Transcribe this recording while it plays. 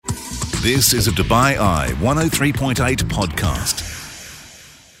This is a Dubai Eye 103.8 podcast.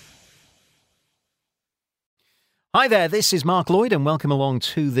 Hi there, this is Mark Lloyd and welcome along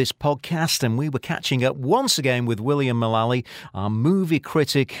to this podcast. And we were catching up once again with William Mullally, our movie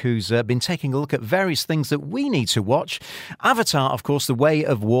critic who's been taking a look at various things that we need to watch. Avatar, of course, The Way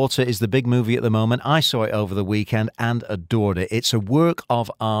of Water is the big movie at the moment. I saw it over the weekend and adored it. It's a work of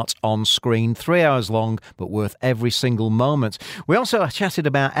art on screen, 3 hours long, but worth every single moment. We also chatted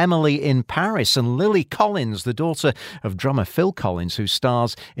about Emily in Paris and Lily Collins, the daughter of drummer Phil Collins, who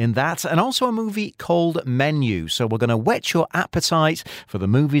stars in that, and also a movie called Menu. So we're going to whet your appetite for the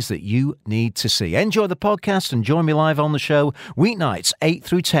movies that you need to see. Enjoy the podcast and join me live on the show weeknights 8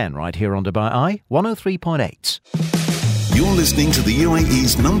 through 10 right here on Dubai Eye 103.8. You're listening to the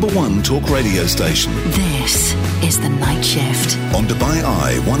UAE's #1 talk radio station. This is The Night Shift On Dubai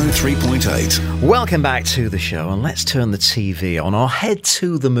Eye 103.8. Welcome back to the show, and let's turn the TV on or head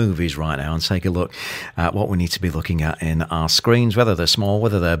to the movies right now and take a look at what we need to be looking at in our screens, whether they're small,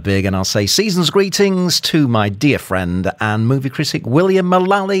 whether they're big. And I'll say season's greetings to my dear friend and movie critic William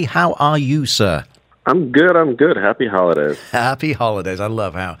Mullally. How are you, sir? I'm good. Happy holidays. Happy holidays. I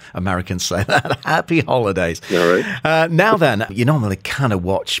love how Americans say that. Happy holidays. All right. Now then, you normally kind of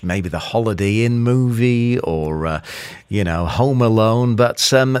watch maybe the Holiday Inn movie or, Home Alone. But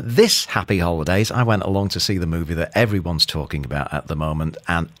this Happy Holidays, I went along to see the movie that everyone's talking about at the moment.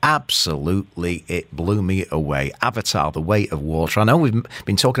 And absolutely, it blew me away. Avatar, The Way of Water. I know we've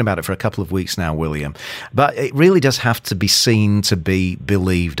been talking about it for a couple of weeks now, William. But it really does have to be seen to be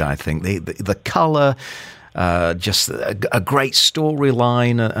believed, I think. The colour, just a great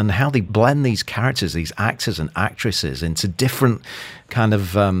storyline, and how they blend these characters, these actors and actresses, into different kind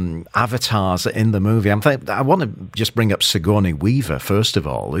of avatars in the movie. I want to just bring up Sigourney Weaver, first of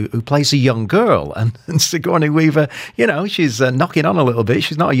all, who plays a young girl. And Sigourney Weaver, she's knocking on a little bit.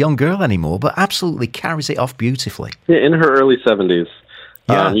 She's not a young girl anymore, but absolutely carries it off beautifully. Yeah, in her early 70s,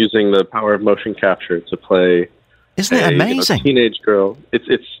 using the power of motion capture to play Isn't it amazing? Teenage girl.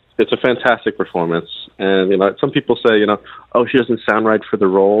 It's a fantastic performance. And, some people say, she doesn't sound right for the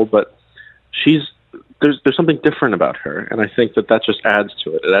role, but there's something different about her. And I think that just adds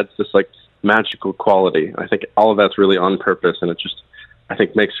to it. It adds this magical quality. I think all of that's really on purpose. And it just, I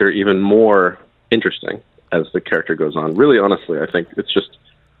think, makes her even more interesting as the character goes on. Really, honestly, I think it's just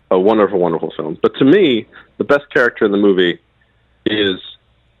a wonderful, wonderful film. But to me, the best character in the movie is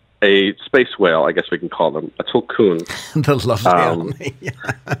a space whale, I guess we can call them, a tulkun. The lovely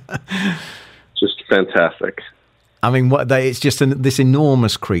just fantastic. I mean, it's just this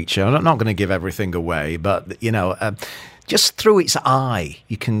enormous creature. I'm not going to give everything away, but, just through its eye,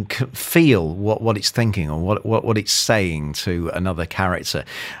 you can feel what it's thinking or what it's saying to another character.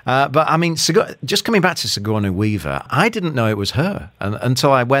 But, I mean, just coming back to Sigourney Weaver, I didn't know it was her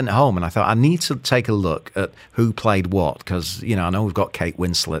until I went home and I thought, I need to take a look at who played what, because, I know we've got Kate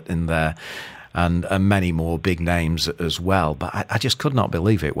Winslet in there and many more big names as well. But I just could not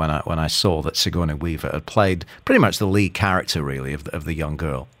believe it when I saw that Sigourney Weaver had played pretty much the lead character, really, of the young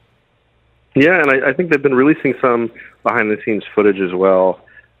girl. Yeah, and I think they've been releasing some behind-the-scenes footage as well,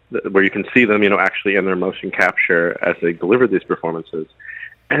 where you can see them, actually in their motion capture as they deliver these performances.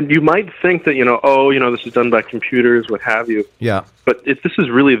 And you might think that, this is done by computers, what have you. Yeah. But this is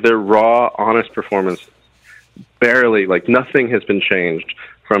really their raw, honest performance. Barely, nothing has been changed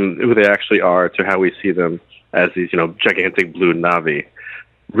from who they actually are to how we see them as these, gigantic blue Na'vi.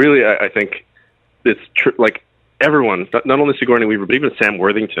 Really, I think it's everyone, not only Sigourney Weaver, but even Sam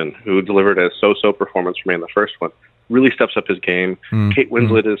Worthington, who delivered a so-so performance for me in the first one, really steps up his game. Kate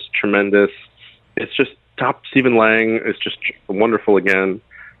Winslet is tremendous. It's just top. Stephen Lang is just wonderful again.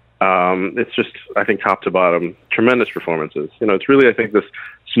 It's just, I think, top to bottom, tremendous performances. It's really, I think, this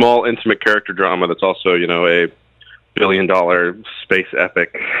small, intimate character drama that's also, a billion-dollar space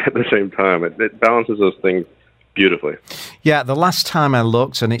epic at the same time. It balances those things beautifully. Yeah, the last time I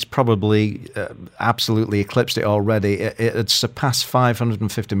looked, and it's probably absolutely eclipsed it already, it had surpassed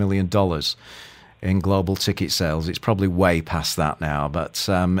 $550 million in global ticket sales. It's probably way past that now, but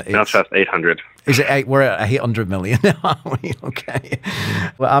now it's past 800. Is it 8? We're at 800 million now, aren't we? Okay.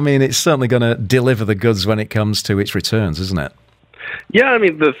 Well, I mean, it's certainly going to deliver the goods when it comes to its returns, isn't it? Yeah, I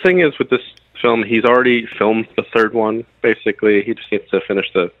mean, the thing is with this film, he's already filmed the third one, basically. He just needs to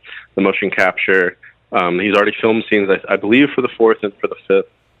finish the motion capture. He's already filmed scenes, I believe, for the fourth and for the fifth.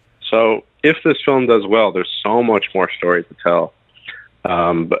 So if this film does well, there's so much more story to tell.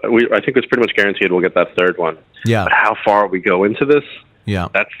 But I think it's pretty much guaranteed we'll get that third one. Yeah. But how far we go into this, yeah,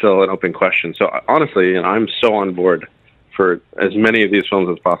 that's still an open question. So honestly, I'm so on board for as many of these films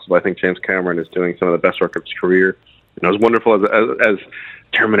as possible. I think James Cameron is doing some of the best work of his career. As wonderful as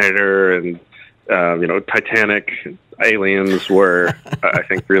Terminator and Titanic, Aliens were, I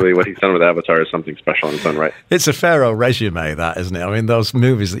think, really what he's done with Avatar is something special and done right. It's a Pharaoh resume, that, isn't it? I mean, those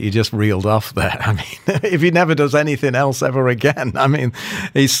movies that you just reeled off there. I mean, if he never does anything else ever again, I mean,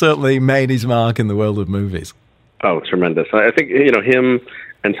 he's certainly made his mark in the world of movies. Oh, tremendous. I think, him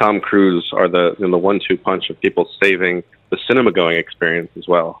and Tom Cruise are the 1-2 punch of people saving the cinema-going experience as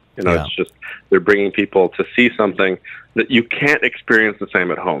well. It's just, they're bringing people to see something that you can't experience the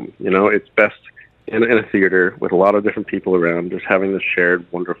same at home. It's best in a theater with a lot of different people around, just having this shared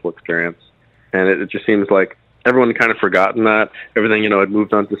wonderful experience. And it just seems like everyone kind of forgotten that. Everything, had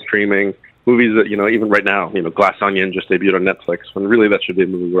moved on to streaming. Movies that, even right now, Glass Onion just debuted on Netflix, when really that should be a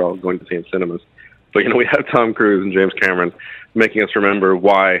movie we're all going to see in cinemas. But, we have Tom Cruise and James Cameron making us remember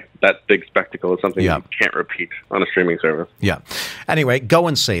why that big spectacle is something you can't repeat on a streaming service. Yeah. Anyway, go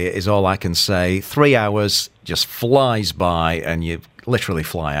and see it is all I can say. 3 hours just flies by and you literally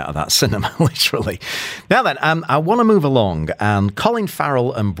fly out of that cinema, literally. Now then, I want to move along. And Colin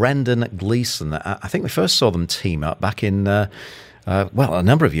Farrell and Brendan Gleeson, I think we first saw them team up back in, a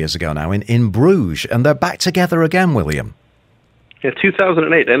number of years ago now, in Bruges. And they're back together again, William. Yeah,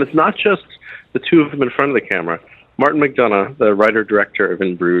 2008. And it's not just the two of them in front of the camera. Martin McDonagh, the writer-director of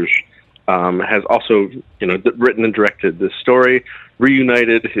In Bruges, has also, written and directed this story,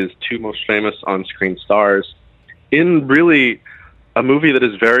 reunited his two most famous on-screen stars in really a movie that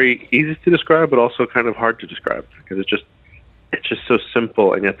is very easy to describe, but also kind of hard to describe because it's just so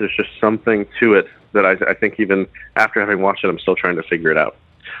simple, and yet there's just something to it that I think even after having watched it, I'm still trying to figure it out.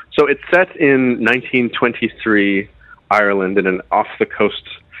 So it's set in 1923 Ireland in an off-the-coast,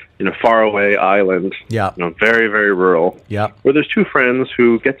 faraway island, very, very rural, where there's two friends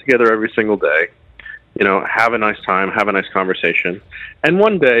who get together every single day, have a nice time, have a nice conversation. And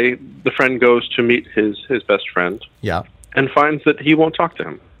one day, the friend goes to meet his best friend and finds that he won't talk to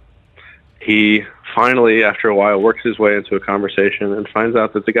him. He finally, after a while, works his way into a conversation and finds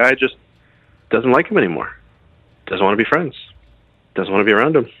out that the guy just doesn't like him anymore, doesn't want to be friends, doesn't want to be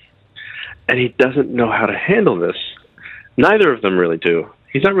around him. And he doesn't know how to handle this. Neither of them really do.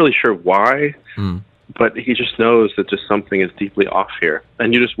 He's not really sure why, but he just knows that just something is deeply off here.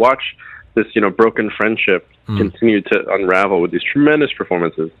 And you just watch this, broken friendship continue to unravel with these tremendous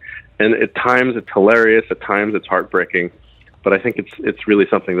performances. And at times it's hilarious, at times it's heartbreaking. But I think it's really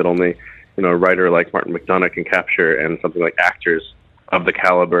something that only, a writer like Martin McDonagh can capture, and something like actors of the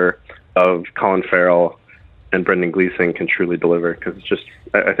caliber of Colin Farrell and Brendan Gleeson can truly deliver. Because it's just,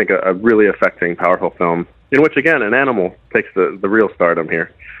 I think, a really affecting, powerful film, in which, again, an animal takes the real stardom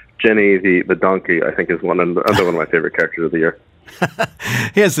here. Jenny, the donkey, I think, is another one of my favorite characters of the year.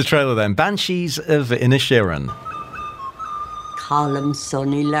 Here's the trailer then. Banshees of Inisherin. Colin,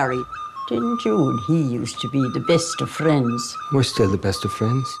 Sonny, Larry. Didn't you and he used to be the best of friends? We're still the best of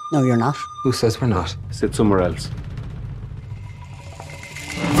friends. No, you're not. Who says we're not? Sit somewhere else.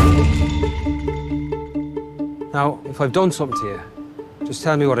 Now, if I've done something to you, just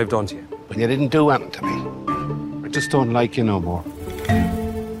tell me what I've done to you. Well, you didn't do anything to me. I just don't like you no more.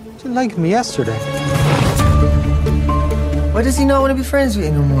 You didn't like me yesterday. Why does he not want to be friends with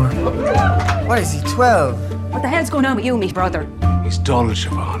you no more? What is he, 12? What the hell's going on with you, me brother? He's dull,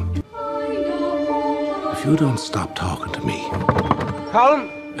 Siobhan. If you don't stop talking to me...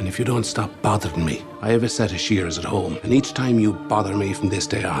 Colin! And if you don't stop bothering me, I have a set of shears at home. And each time you bother me from this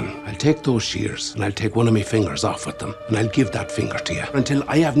day on, I'll take those shears and I'll take one of my fingers off with them and I'll give that finger to you until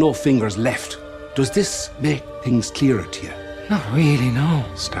I have no fingers left. Does this make things clearer to you? Not really, no.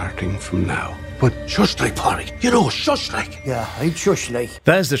 Starting from now. But shush like, Polly. Shush like. Yeah, I'd shush like.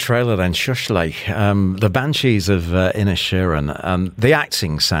 There's the trailer then, Shush Like. The Banshees of Inisherin. The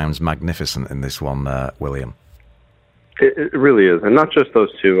acting sounds magnificent in this one, William. It really is. And not just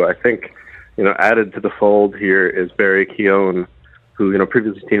those two. I think, added to the fold here is Barry Keoghan, who,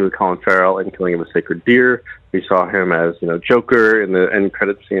 previously teamed with Colin Farrell in Killing of a Sacred Deer. We saw him as, Joker in the end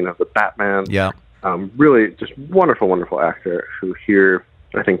credit scene of The Batman. Yeah. Really just wonderful, wonderful actor who here,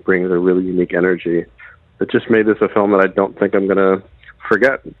 I think, brings a really unique energy that just made this a film that I don't think I'm going to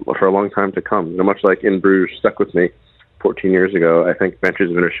forget for a long time to come. Much like In Bruges stuck with me 14 years ago, I think Banshees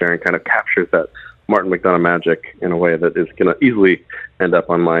of Inisherin kind of captures that Martin McDonagh magic in a way that is going to easily end up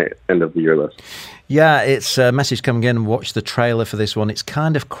on my end of the year list. Yeah, it's a message coming in. Watch the trailer for this one. It's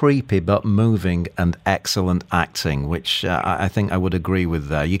kind of creepy but moving and excellent acting, which I think I would agree with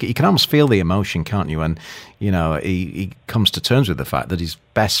there. You can almost feel the emotion, can't you? And, he comes to terms with the fact that his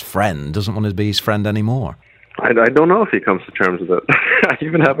best friend doesn't want to be his friend anymore. I don't know if he comes to terms with it.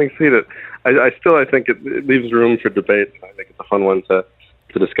 Even having seen it, I think it leaves room for debate. I think it's a fun one to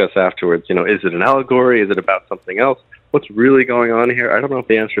discuss afterwards. Is it an allegory? Is it about something else? what's really going on here? I don't know if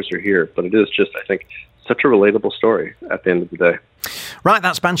the answers are here, but it is just, I think, such a relatable story at the end of the day. Right,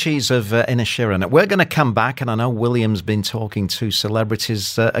 that's Banshees of Inisherin. We're going to come back, and I know William's been talking to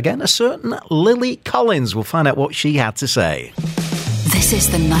celebrities again. A certain Lily Collins. We'll find out what she had to say. This is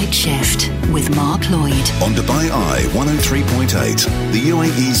The Night Shift with Mark Lloyd. On Dubai Eye 103.8, the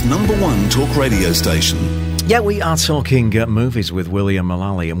UAE's #1 talk radio station. Yeah, we are talking movies with William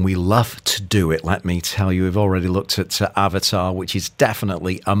Mullally, and we love to do it, let me tell you. We've already looked at Avatar, which is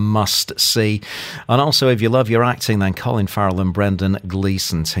definitely a must-see. And also, if you love your acting, then Colin Farrell and Brendan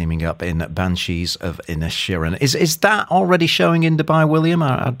Gleeson teaming up in Banshees of Inisherin. Is that already showing in Dubai, William,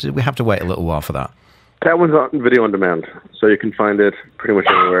 or do we have to wait a little while for that? That one's on video on demand, so you can find it pretty much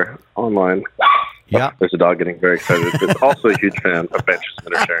anywhere online. Yeah, there's a dog getting very excited. It's also a huge fan of Banshees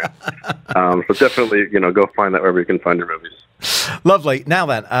of Inisherin. So definitely, go find that wherever you can find your movies. Lovely. Now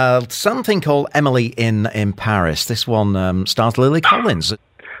then, something called Emily in Paris. This one stars Lily Collins. So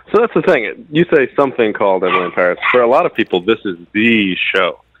that's the thing. You say something called Emily in Paris. For a lot of people, this is the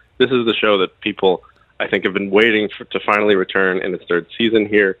show. This is the show that people, I think, have been waiting to finally return in its third season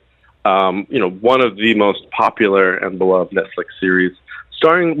here. One of the most popular and beloved Netflix series,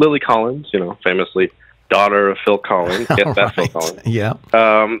 starring Lily Collins, famously daughter of Phil Collins. Get that, right. Phil Collins. Yeah.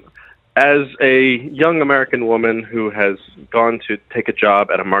 As a young American woman who has gone to take a job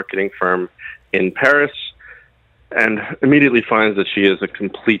at a marketing firm in Paris and immediately finds that she is a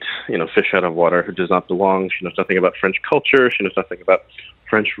complete, fish out of water who does not belong. She knows nothing about French culture. She knows nothing about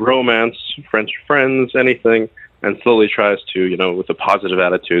French romance, French friends, anything, and slowly tries to, with a positive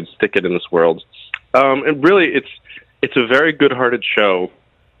attitude, stick it in this world. And really, it's a very good-hearted show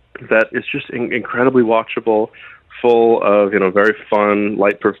that is just incredibly watchable, full of, very fun,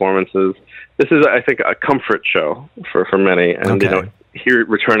 light performances. This is, I think, a comfort show for many. And, okay. Here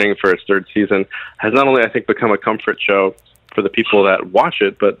returning for its third season has not only, I think, become a comfort show for the people that watch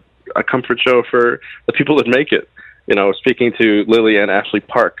it, but a comfort show for the people that make it. Speaking to Lily and Ashley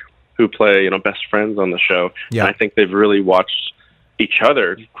Park, who play, best friends on the show. Yeah. And I think they've really watched each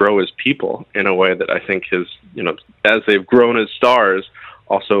other grow as people in a way that I think has, as they've grown as stars,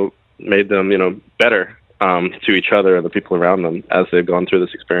 also made them, better to each other and the people around them as they've gone through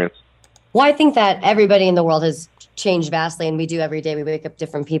this experience. Well, I think that everybody in the world has changed vastly, and we do every day. We wake up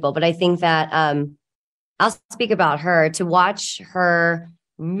different people. But I think that I'll speak about her, to watch her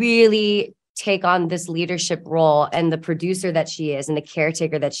really take on this leadership role, and the producer that she is and the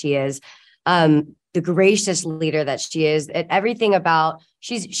caretaker that she is, the gracious leader that she is, everything about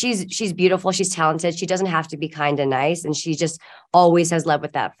she's beautiful, she's talented, she doesn't have to be kind and nice, and she just always has led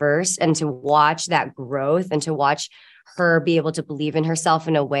with that first. And to watch that growth and to watch her be able to believe in herself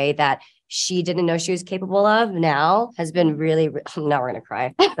in a way that she didn't know she was capable of now has been really, now we're going to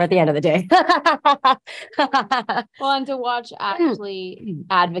cry at the end of the day. Well, and to watch Ashley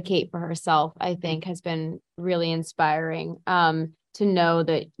advocate for herself, I think has been really inspiring. To know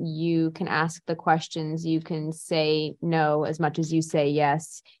that you can ask the questions, you can say no as much as you say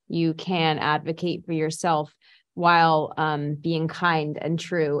yes, you can advocate for yourself while being kind and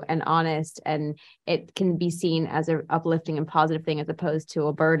true and honest, and it can be seen as an uplifting and positive thing as opposed to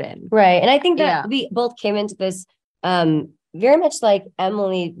a burden. Right. And I think that we both came into this very much like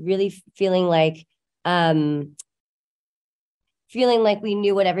Emily, really feeling like we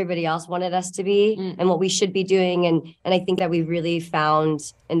knew what everybody else wanted us to be and what we should be doing. And I think that we really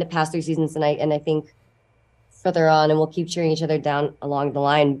found in the past 3 seasons, and I think further on, and we'll keep cheering each other down along the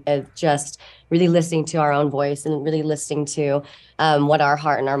line of just really listening to our own voice and really listening to what our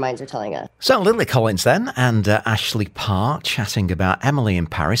heart and our minds are telling us. So Lily Collins then and Ashley Park chatting about Emily in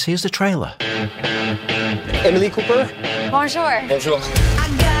Paris. Here's the trailer. Emily Cooper. Bonjour. Bonjour. I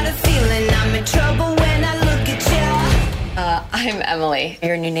got a feeling I'm in trouble when I look at you. I'm Emily,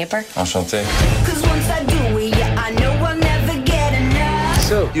 your new neighbor. Enchanté. Cause once I do it, I know I'll never get enough.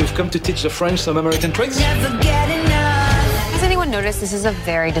 So, you've come to teach the French some American tricks? Never get enough. Has anyone noticed this is a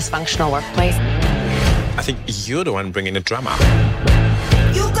very dysfunctional workplace? I think you're the one bringing the drama.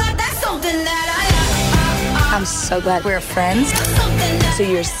 You got that something that I'm so glad we're friends. So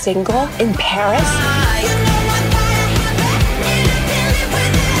you're single in Paris?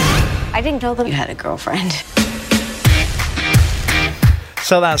 I didn't know that you had a girlfriend.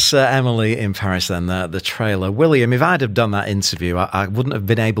 So that's Emily in Paris then, the trailer. William, if I'd have done that interview, I wouldn't have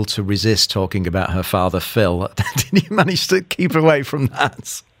been able to resist talking about her father, Phil. Did you manage to keep away from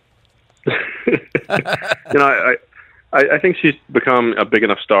that? I think she's become a big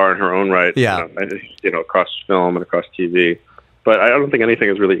enough star in her own right, yeah. Across film and across TV. But I don't think anything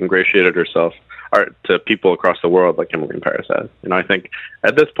has really ingratiated herself to people across the world like Emily in Paris has. I think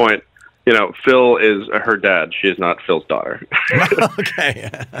at this point, Phil is her dad. She is not Phil's daughter. Okay,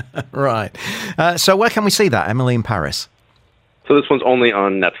 right. So where can we see that, Emily in Paris? So this one's only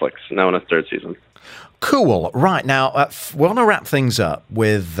on Netflix, now in its third season. Cool. Right, now, we want to wrap things up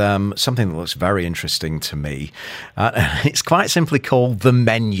with something that looks very interesting to me. It's quite simply called The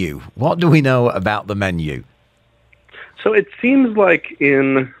Menu. What do we know about The Menu? So it seems like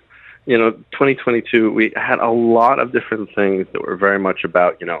in 2022, we had a lot of different things that were very much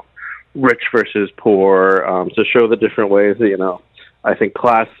about, rich versus poor, to show the different ways that, I think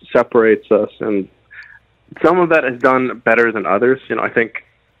class separates us. And some of that is done better than others. I think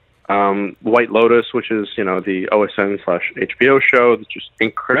White Lotus, which is, the OSN/HBO show that's just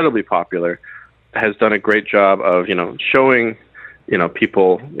incredibly popular, has done a great job of, showing,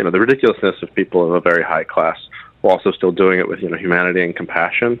 people, the ridiculousness of people of a very high class, while also still doing it with, humanity and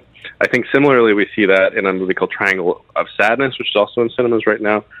compassion. I think similarly we see that in a movie called Triangle of Sadness, which is also in cinemas right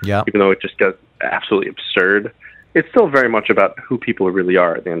now. Yeah. Even though it just gets absolutely absurd, it's still very much about who people really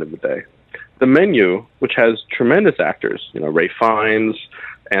are at the end of the day. The Menu, which has tremendous actors, Ralph Fiennes,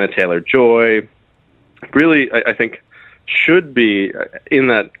 Anna Taylor-Joy, really, I think, should be in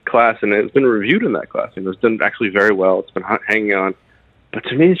that class, and it's been reviewed in that class. It's done actually very well. It's been hanging on. But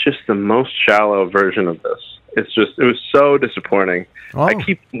to me, it's just the most shallow version of this. It was so disappointing. Oh. I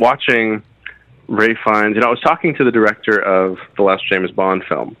keep watching Ralph Fiennes. I was talking to the director of the last James Bond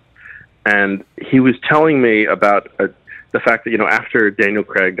film, and he was telling me about the fact that, after Daniel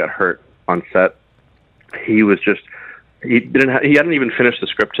Craig got hurt on set, he hadn't even finished the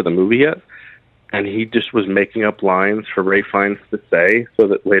script to the movie yet, and he just was making up lines for Ralph Fiennes to say so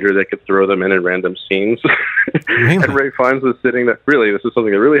that later they could throw them in random scenes. Really? And Ralph Fiennes was sitting there. Really, this is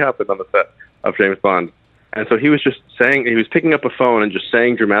something that really happened on the set of James Bond. And so he was just saying, he was picking up a phone and just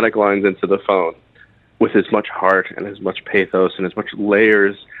saying dramatic lines into the phone with as much heart and as much pathos and as much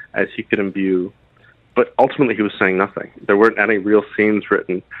layers as he could imbue. But ultimately, he was saying nothing. There weren't any real scenes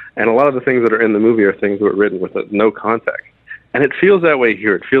written. And a lot of the things that are in the movie are things that were written with no context. And it feels that way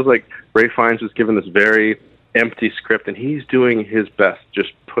here. It feels like Ralph Fiennes was given this very empty script, and he's doing his best,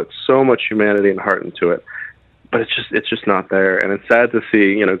 just put so much humanity and heart into it. But it's just not there. And it's sad to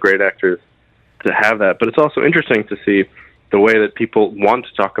see, great actors to have that. But it's also interesting to see the way that people want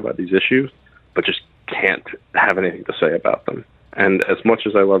to talk about these issues, but just can't have anything to say about them. And as much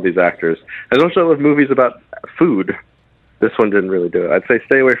as I love these actors, as much as I love movies about food, this one didn't really do it. I'd say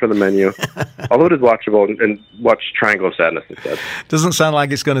stay away from The Menu, although it is watchable, and watch Triangle of Sadness instead. Doesn't sound like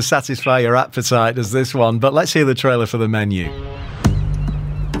it's going to satisfy your appetite as this one, but let's hear the trailer for The Menu.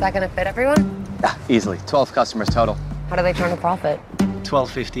 Is that going to fit everyone? Yeah, easily. 12 customers total. How do they turn a profit?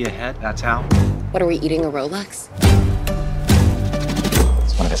 $12.50 a head, that's how. What, are we eating a Rolex?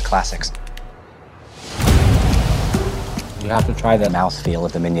 It's one of his classics. You have to try the mouthfeel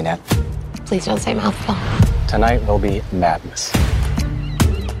of the mignonette. Please don't say mouthful. Tonight will be madness.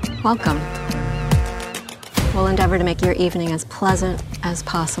 Welcome. We'll endeavor to make your evening as pleasant as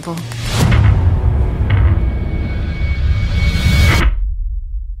possible.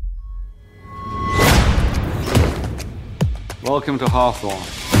 Welcome to Hawthorne.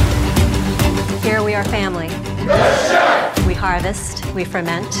 Here we are family. We harvest, we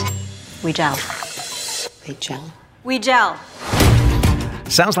ferment, we gel. They gel. We gel.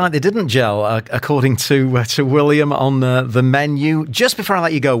 Sounds like they didn't gel, according to William on The Menu. Just before I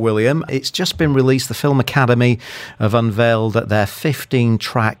let you go, William, it's just been released. The Film Academy have unveiled their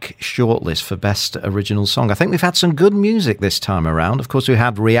 15-track shortlist for Best Original Song. I think we've had some good music this time around. Of course, we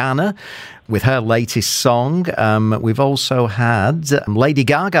had Rihanna with her latest song. We've also had Lady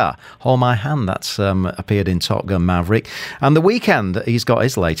Gaga, Hold My Hand. That's appeared in Top Gun Maverick. And The Weeknd, he's got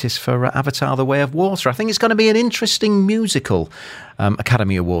his latest for Avatar: The Way of Water. I think it's going to be an interesting musical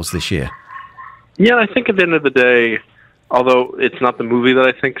Academy Awards this year. Yeah, I think at the end of the day, although it's not the movie that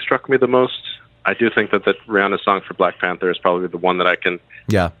I think struck me the most, I do think that the Rihanna song for Black Panther is probably the one that I can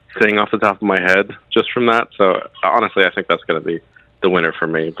sing off the top of my head just from that. So honestly, I think that's going to be the winner for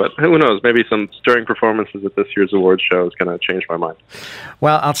me. But who knows? Maybe some stirring performances at this year's awards show is going to change my mind.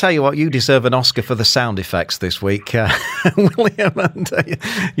 Well, I'll tell you what, you deserve an Oscar for the sound effects this week, William, and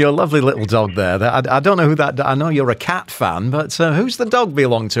your lovely little dog there. I don't know who that... I know you're a cat fan, but who's the dog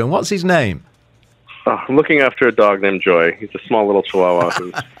belong to, and what's his name? Oh, I'm looking after a dog named Joy. He's a small little chihuahua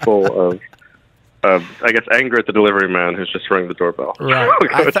who's full of I guess, anger at the delivery man who's just rang the doorbell.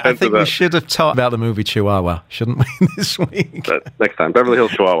 Right. I think we should have talked about the movie Chihuahua, shouldn't we, this week? Next time. Beverly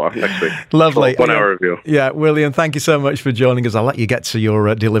Hills Chihuahua next week. Lovely. 1 hour review. Yeah, William, thank you so much for joining us. I'll let you get to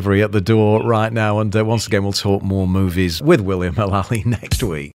your delivery at the door right now. And once again, we'll talk more movies with William Mullally next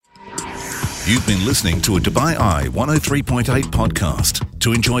week. You've been listening to a Dubai Eye 103.8 podcast.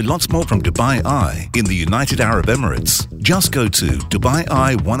 To enjoy lots more from Dubai Eye in the United Arab Emirates, just go to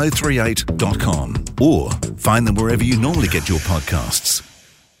DubaiEye1038.com or find them wherever you normally get your podcasts.